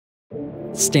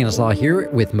Stanislaw here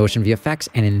with MotionVFX,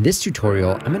 and in this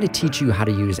tutorial, I'm going to teach you how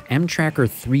to use mTracker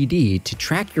 3D to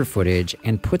track your footage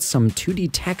and put some 2D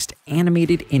text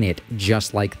animated in it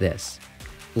just like this.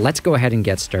 Let's go ahead and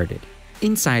get started.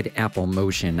 Inside Apple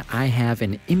Motion, I have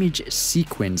an image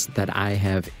sequence that I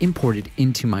have imported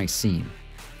into my scene.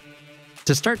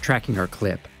 To start tracking our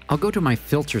clip, I'll go to my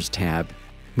Filters tab,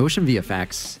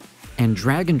 MotionVFX, and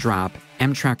drag and drop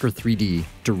mTracker 3D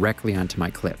directly onto my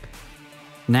clip.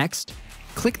 Next,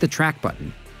 click the track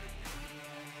button.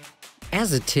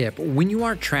 As a tip, when you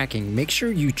are tracking, make sure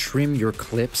you trim your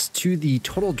clips to the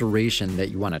total duration that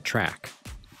you want to track.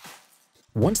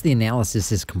 Once the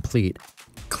analysis is complete,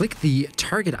 click the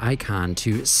target icon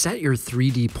to set your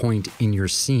 3D point in your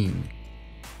scene.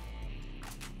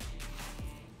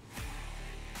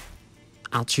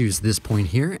 I'll choose this point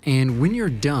here, and when you're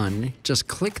done, just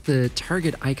click the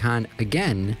target icon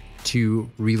again to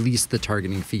release the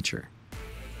targeting feature.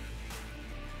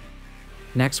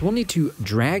 Next, we'll need to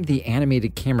drag the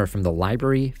animated camera from the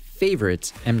library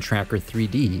Favorites mTracker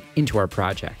 3D into our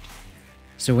project.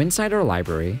 So inside our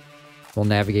library, we'll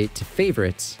navigate to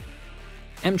Favorites,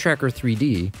 mTracker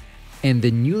 3D, and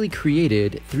the newly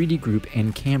created 3D group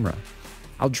and camera.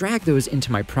 I'll drag those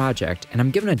into my project, and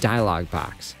I'm given a dialog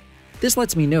box. This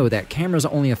lets me know that cameras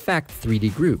only affect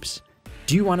 3D groups.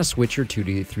 Do you want to switch your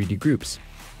 2D to 3D groups?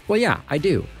 Well, yeah, I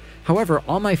do. However,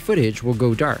 all my footage will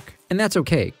go dark, and that's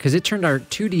okay, because it turned our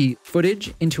 2D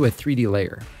footage into a 3D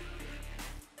layer.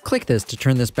 Click this to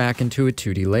turn this back into a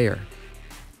 2D layer.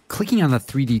 Clicking on the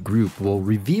 3D group will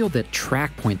reveal the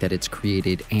track point that it's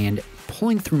created, and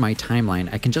pulling through my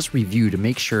timeline, I can just review to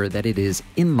make sure that it is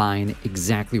in line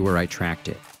exactly where I tracked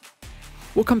it.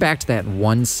 We'll come back to that in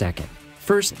 1 second.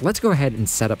 First, let's go ahead and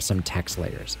set up some text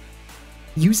layers.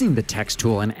 Using the text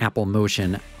tool in Apple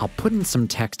Motion, I'll put in some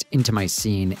text into my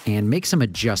scene and make some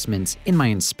adjustments in my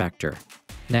inspector.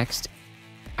 Next,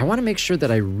 I want to make sure that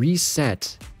I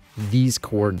reset these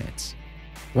coordinates.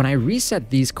 When I reset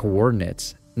these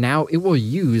coordinates, now it will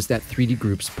use that 3D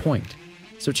group's point.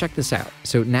 So check this out.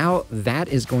 So now that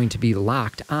is going to be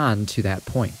locked on to that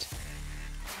point.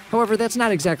 However, that's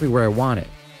not exactly where I want it.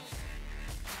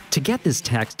 To get this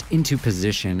text into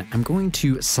position, I'm going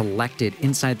to select it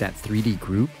inside that 3D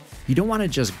group. You don't want to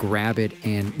just grab it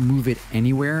and move it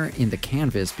anywhere in the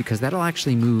canvas because that'll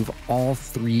actually move all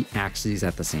 3 axes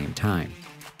at the same time.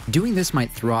 Doing this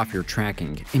might throw off your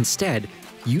tracking. Instead,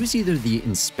 use either the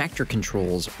inspector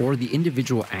controls or the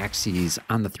individual axes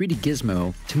on the 3D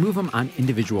gizmo to move them on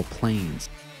individual planes.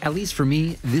 At least for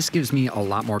me, this gives me a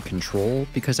lot more control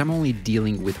because I'm only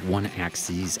dealing with one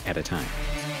axis at a time.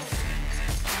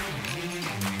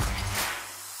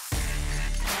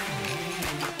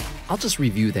 I'll just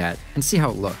review that and see how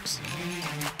it looks.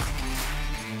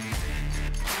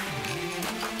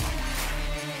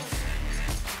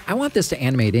 I want this to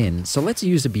animate in, so let's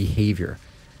use a behavior.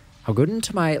 I'll go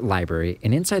into my library,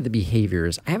 and inside the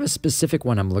behaviors, I have a specific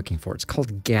one I'm looking for. It's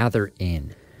called Gather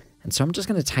In. And so I'm just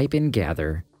going to type in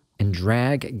Gather and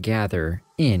drag Gather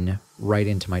In right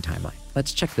into my timeline.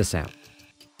 Let's check this out.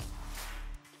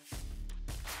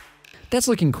 That's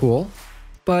looking cool.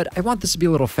 But I want this to be a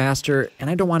little faster, and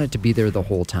I don't want it to be there the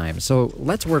whole time, so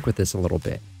let's work with this a little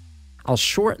bit. I'll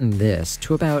shorten this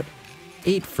to about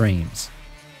 8 frames.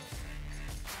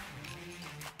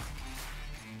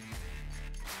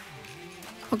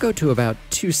 I'll go to about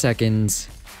 2 seconds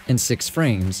and 6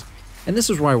 frames, and this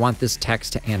is where I want this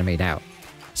text to animate out.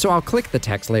 So I'll click the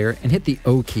text layer and hit the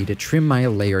O key to trim my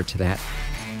layer to that.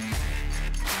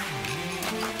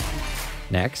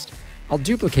 Next, I'll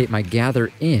duplicate my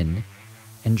Gather In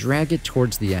and drag it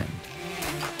towards the end.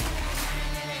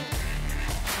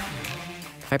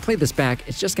 If I play this back,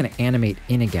 it's just going to animate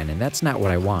in again, and that's not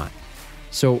what I want.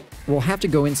 So we'll have to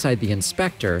go inside the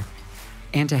inspector,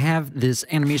 and to have this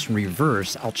animation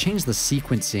reverse, I'll change the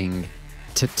sequencing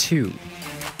to 2.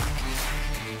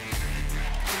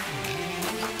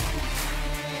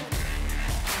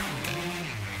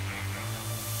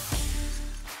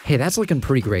 Hey, that's looking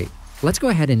pretty great. Let's go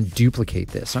ahead and duplicate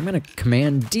this. So I'm going to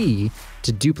Command D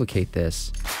to duplicate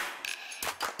this.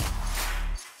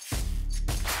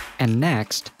 And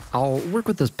next, I'll work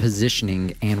with this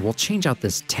positioning and we'll change out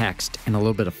this text and a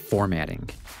little bit of formatting.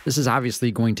 This is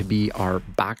obviously going to be our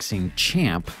boxing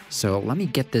champ. So let me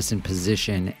get this in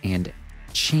position and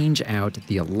change out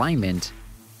the alignment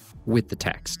with the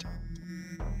text.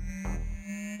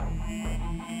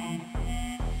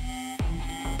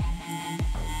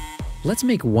 Let's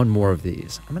make one more of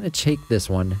these. I'm going to take this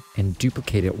one and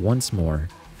duplicate it once more.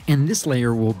 And this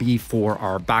layer will be for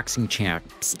our boxing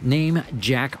champ's name,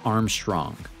 Jack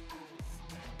Armstrong.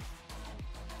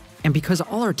 And because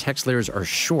all our text layers are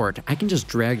short, I can just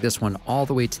drag this one all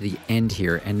the way to the end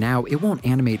here, and now it won't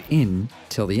animate in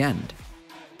till the end.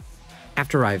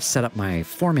 After I've set up my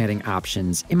formatting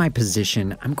options in my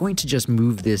position, I'm going to just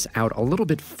move this out a little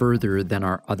bit further than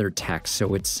our other text,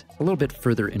 so it's a little bit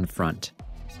further in front.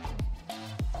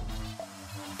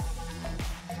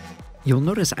 You'll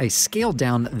notice I scaled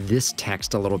down this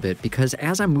text a little bit because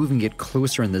as I'm moving it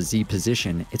closer in the Z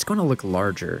position, it's going to look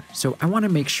larger. So I want to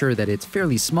make sure that it's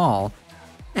fairly small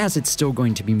as it's still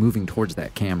going to be moving towards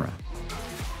that camera.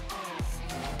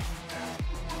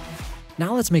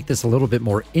 Now let's make this a little bit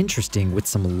more interesting with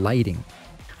some lighting.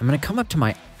 I'm going to come up to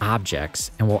my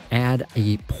objects and we'll add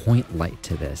a point light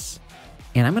to this.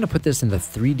 And I'm going to put this in the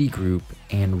 3D group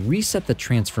and reset the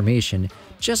transformation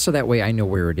just so that way I know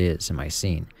where it is in my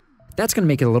scene. That's going to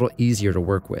make it a little easier to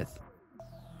work with.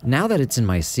 Now that it's in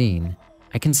my scene,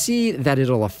 I can see that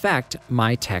it'll affect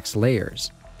my text layers.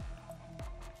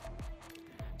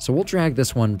 So we'll drag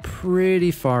this one pretty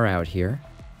far out here.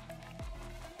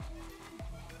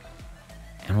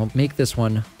 And we'll make this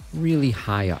one really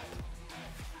high up.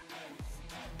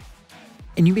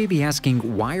 And you may be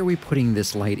asking, why are we putting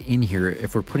this light in here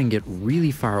if we're putting it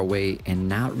really far away and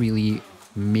not really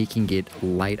making it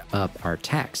light up our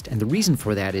text? And the reason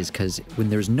for that is because when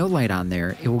there's no light on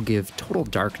there, it will give total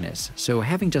darkness. So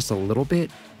having just a little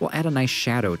bit will add a nice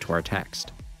shadow to our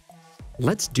text.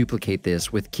 Let's duplicate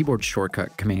this with keyboard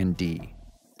shortcut Command D.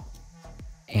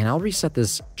 And I'll reset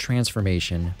this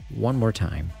transformation one more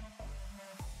time.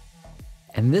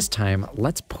 And this time,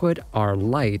 let's put our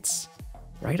lights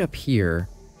right up here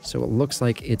so it looks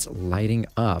like it's lighting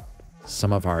up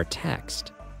some of our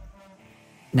text.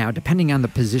 Now, depending on the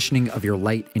positioning of your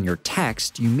light in your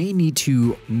text, you may need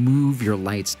to move your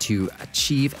lights to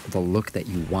achieve the look that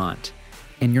you want.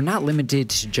 And you're not limited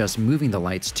to just moving the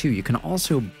lights too. You can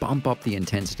also bump up the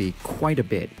intensity quite a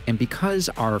bit. And because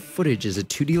our footage is a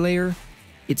 2D layer,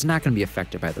 it's not going to be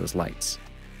affected by those lights.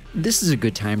 This is a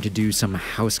good time to do some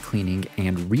house cleaning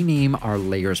and rename our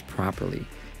layers properly.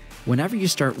 Whenever you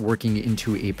start working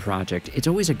into a project, it's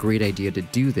always a great idea to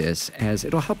do this as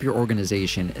it'll help your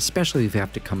organization, especially if you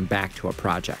have to come back to a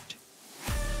project.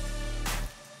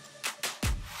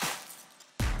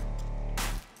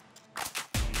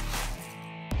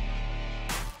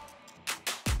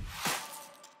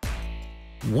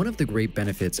 One of the great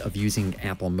benefits of using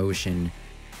Apple Motion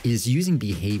is using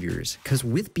behaviors, because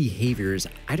with behaviors,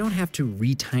 I don't have to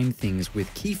retime things with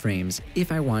keyframes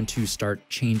if I want to start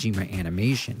changing my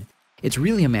animation. It's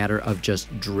really a matter of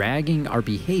just dragging our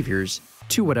behaviors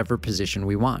to whatever position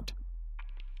we want.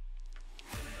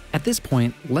 At this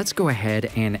point, let's go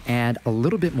ahead and add a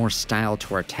little bit more style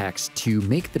to our text to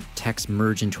make the text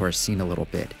merge into our scene a little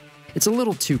bit. It's a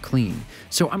little too clean,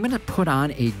 so I'm going to put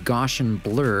on a Gaussian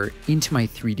blur into my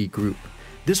 3D group.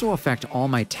 This will affect all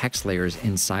my text layers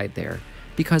inside there,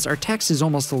 because our text is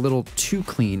almost a little too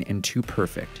clean and too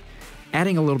perfect.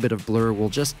 Adding a little bit of blur will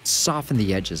just soften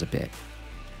the edges a bit.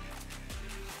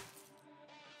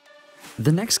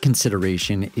 The next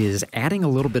consideration is adding a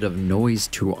little bit of noise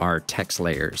to our text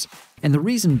layers. And the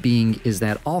reason being is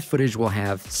that all footage will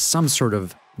have some sort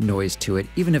of noise to it,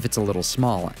 even if it's a little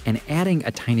small, and adding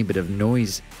a tiny bit of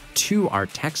noise to our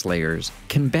text layers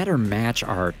can better match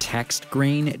our text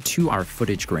grain to our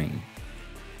footage grain.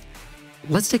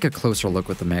 Let's take a closer look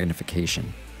with the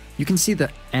magnification. You can see the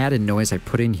added noise I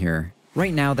put in here.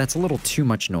 Right now, that's a little too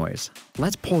much noise.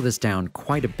 Let's pull this down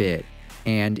quite a bit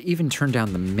and even turn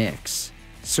down the mix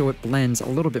so it blends a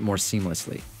little bit more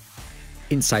seamlessly.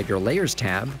 Inside your Layers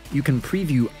tab, you can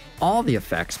preview all the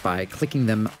effects by clicking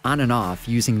them on and off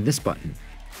using this button.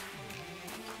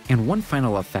 And one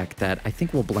final effect that I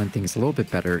think will blend things a little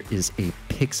bit better is a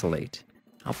pixelate.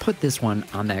 I'll put this one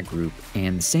on that group,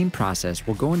 and the same process,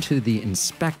 we'll go into the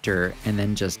inspector and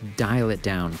then just dial it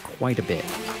down quite a bit.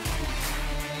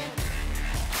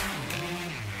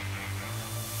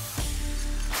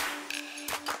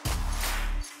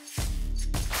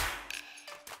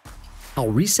 I'll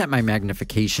reset my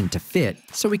magnification to fit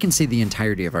so we can see the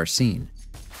entirety of our scene.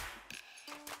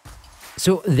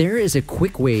 So there is a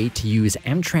quick way to use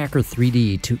mTracker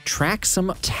 3D to track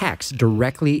some text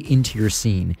directly into your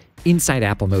scene inside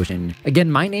Apple Motion. Again,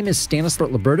 my name is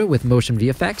Stanislav Liberta with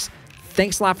MotionVFX.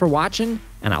 Thanks a lot for watching,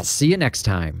 and I'll see you next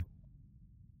time.